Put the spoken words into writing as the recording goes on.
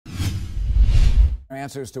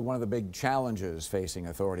Answers to one of the big challenges facing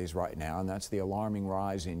authorities right now, and that's the alarming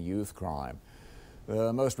rise in youth crime.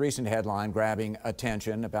 The most recent headline grabbing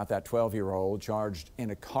attention about that 12-year-old charged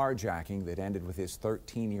in a carjacking that ended with his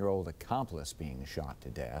 13-year-old accomplice being shot to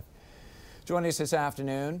death. Joining us this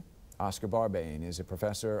afternoon, Oscar Barbarin is a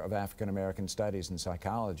professor of African American Studies and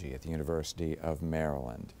Psychology at the University of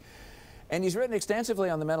Maryland. And he's written extensively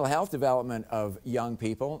on the mental health development of young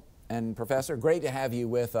people. And Professor, great to have you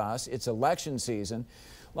with us. It's election season.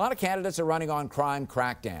 A lot of candidates are running on crime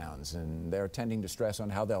crackdowns, and they're tending to stress on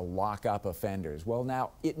how they'll lock up offenders. Well,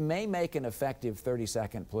 now, it may make an effective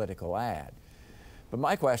 30-second political ad. But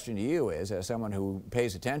my question to you is, as someone who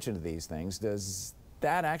pays attention to these things, does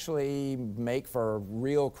that actually make for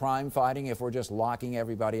real crime fighting if we're just locking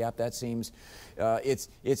everybody up? That seems, it's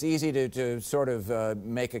easy to sort of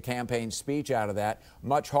make a campaign speech out of that,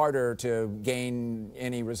 much harder to gain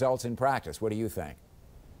any results in practice. What do you think?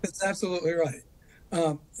 That's absolutely right.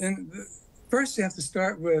 First you have to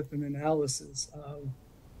start with an analysis of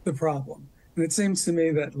the problem. And it seems to me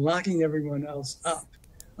that locking everyone else up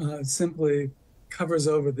simply covers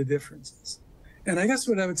over the differences. And I guess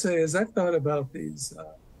what I would say is I've thought about these,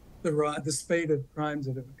 the spate of crimes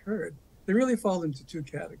that have occurred. They really fall into two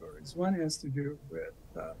categories. One has to do with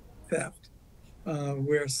theft,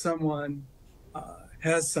 where someone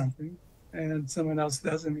has something and someone else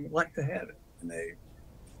doesn't even like to have it, and they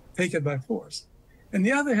take it by force. And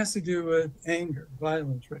the other has to do with anger,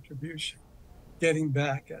 violence, retribution, getting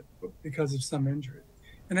back at because of some injury.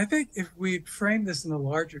 And I think if we frame this in a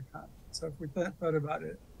larger context, so if we thought about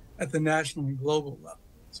it at the national and global level.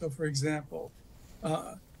 So for example,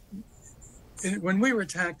 when we were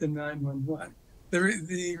attacked in 9/11,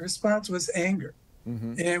 the response was anger.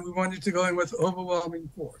 Mm-hmm. And we wanted to go in with overwhelming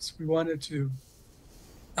force. We wanted to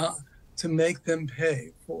make them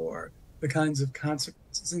pay for the kinds of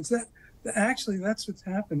consequences. And actually that's what's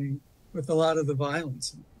happening with a lot of the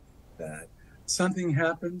violence, that something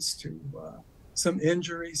happens to some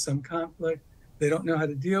injury, some conflict. They don't know how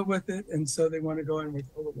to deal with it, and so they want to go in with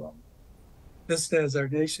overwhelm, just as our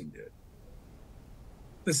nation did.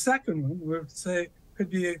 The second one, we would say, could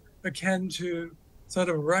be akin to sort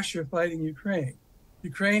of Russia fighting Ukraine.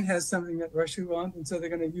 Ukraine has something that Russia wants, and so they're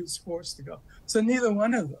going to use force to go. So neither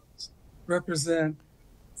one of those represent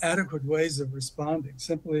adequate ways of responding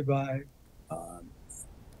simply by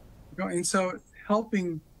going. So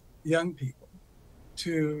helping young people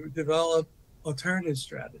to develop alternative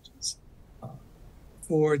strategies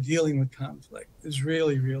for dealing with conflict is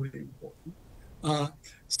really, really important.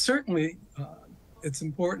 Certainly, it's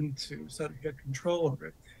important to sort of get control over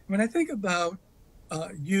it. When I think about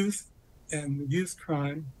youth and youth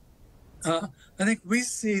crime, I think we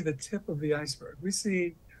see the tip of the iceberg. We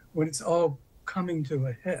see when it's all coming to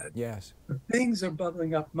a head. Yes. But things are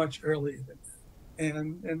bubbling up much earlier than that.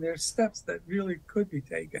 And there's steps that really could be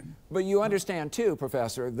taken. But you understand too,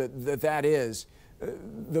 Professor, that is,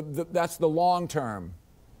 that's the long-term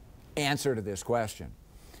answer to this question.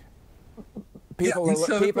 People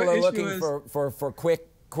are looking for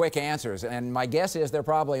quick answers, and my guess is there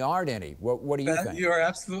probably aren't any. What do you think? You are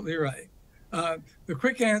absolutely right. The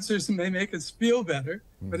quick answers may make us feel better,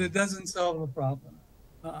 but it doesn't solve the problem.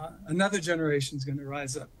 Another generation is going to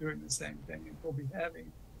rise up doing the same thing, and we'll be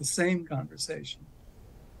having the same conversation.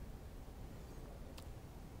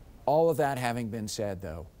 All of that having been said,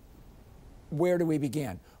 though, where do we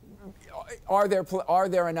begin? Are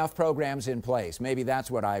there enough programs in place? Maybe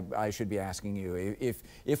that's what I should be asking you.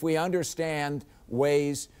 If we understand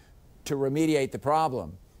ways to remediate the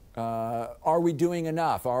problem, are we doing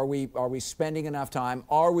enough? Are we spending enough time?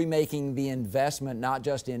 Are we making the investment not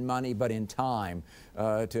just in money but in time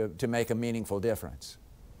to make a meaningful difference?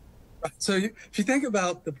 So if you think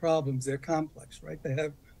about the problems, they're complex, right? They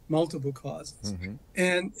have multiple causes. Mm-hmm.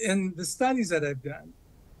 And in the studies that I've done,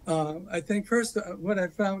 I think first what I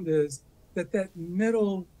found is that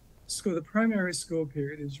middle school, the primary school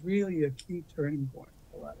period, is really a key turning point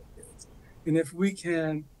for a lot of kids. And if we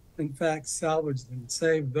can, in fact, salvage them,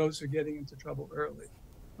 save those who are getting into trouble early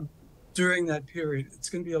during that period, it's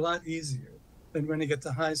going to be a lot easier than when they get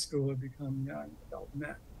to high school or become young adult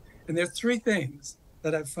men. And there are three things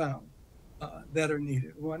that I've found that are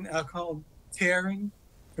needed. One, I'll call caring,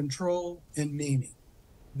 control, and meaning.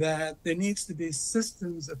 That there needs to be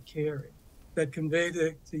systems of caring that convey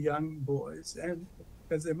to young boys, and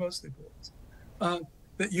because they're mostly boys,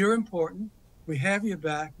 that you're important, we have your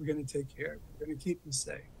back, we're going to take care of you, we're going to keep you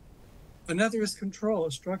safe. Another is control,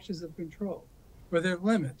 structures of control, where there are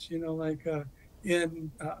limits. You know, like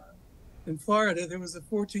in Florida, there was a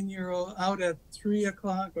 14-year-old out at 3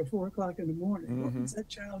 o'clock or 4 o'clock in the morning. Mm-hmm. What was that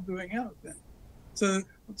child doing out then? So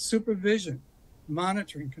supervision.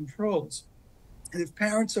 monitoring controls. And if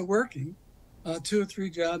parents are working 2 or 3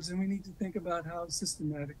 jobs, then we need to think about how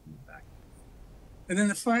systematic impact. And then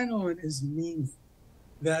the final one is meaning,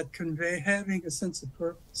 that having a sense of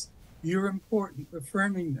purpose. You're important,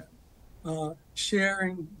 affirming them,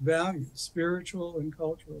 sharing values, spiritual and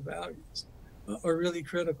cultural values are really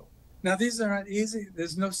critical. Now, these are not easy.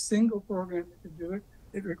 There's no single program that can do it.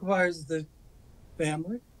 It requires the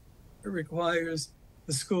family, it requires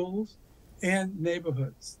the schools and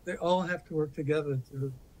neighborhoods. They all have to work together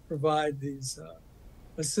to provide these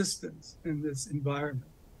assistance in this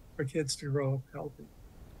environment for kids to grow up healthy.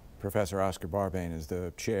 Professor Oscar Barbarin is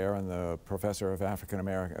the chair and the professor of African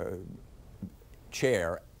American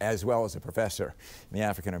chair, as well as a professor in the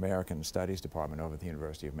African American Studies Department over at the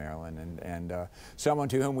University of Maryland, and someone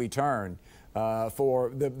to whom we turn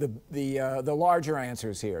for the larger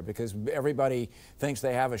answers here, because everybody thinks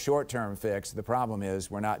they have a short-term fix. The problem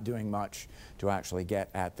is we're not doing much to actually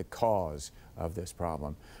get at the cause of this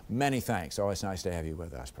problem. Many thanks. Always nice to have you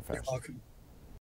with us, Professor. You're welcome.